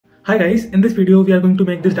Hi guys, in this video we are going to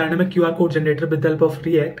make this dynamic QR code generator with the help of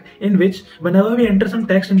React, in which whenever we enter some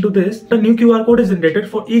text into this, a new QR code is generated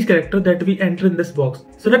for each character that we enter in this box.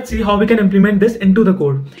 So let's see how we can implement this into the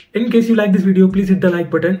code. In case you like this video, please hit the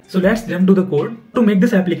like button. So let's jump to the code. To make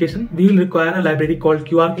this application, we will require a library called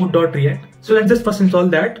qrcode.react. So let's just first install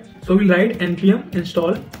that. So we'll write npm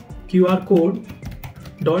install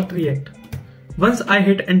qrcode.react. Once I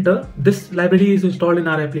hit enter, this library is installed in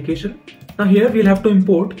our application. Now here we'll have to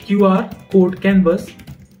import QR code canvas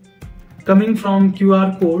coming from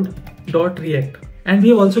qrcode.react. And we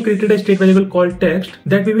have also created a state variable called text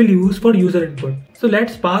that we will use for user input. So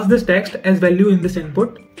let's pass this text as value in this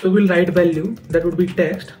input. So we'll write value, that would be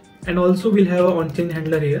text, and also we'll have a onChange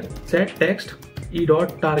handler here, set text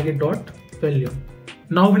e.target.value.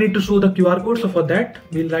 Now we need to show the QR code, so for that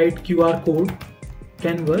we'll write QR code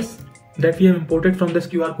canvas that we have imported from this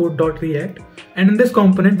qrcode.react, and in this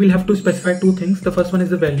component we'll have to specify two things. The first one is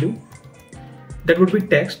the value, that would be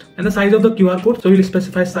text, and the size of the QR code, so we'll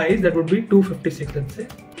specify size, that would be 256. Let's say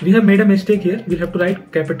we have made a mistake here, we'll have to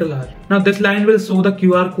write capital R. Now this line will show the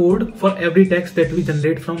QR code for every text that we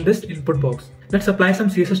generate from this input box. Let's apply some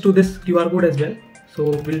CSS to this QR code as well. So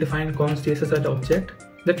we'll define const CSS as object.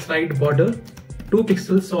 Let's write border 2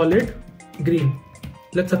 pixels solid green.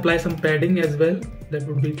 Let's apply some padding as well, that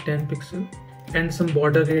would be 10 pixel, and some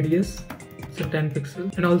border radius, so 10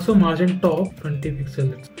 pixel, and also margin top 20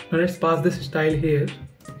 pixels. Now let's pass this style here,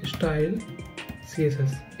 style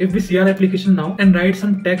CSS. If we see our application now and write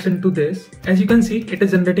some text into this, as you can see, it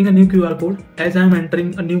is generating a new QR code as I am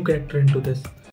entering a new character into this.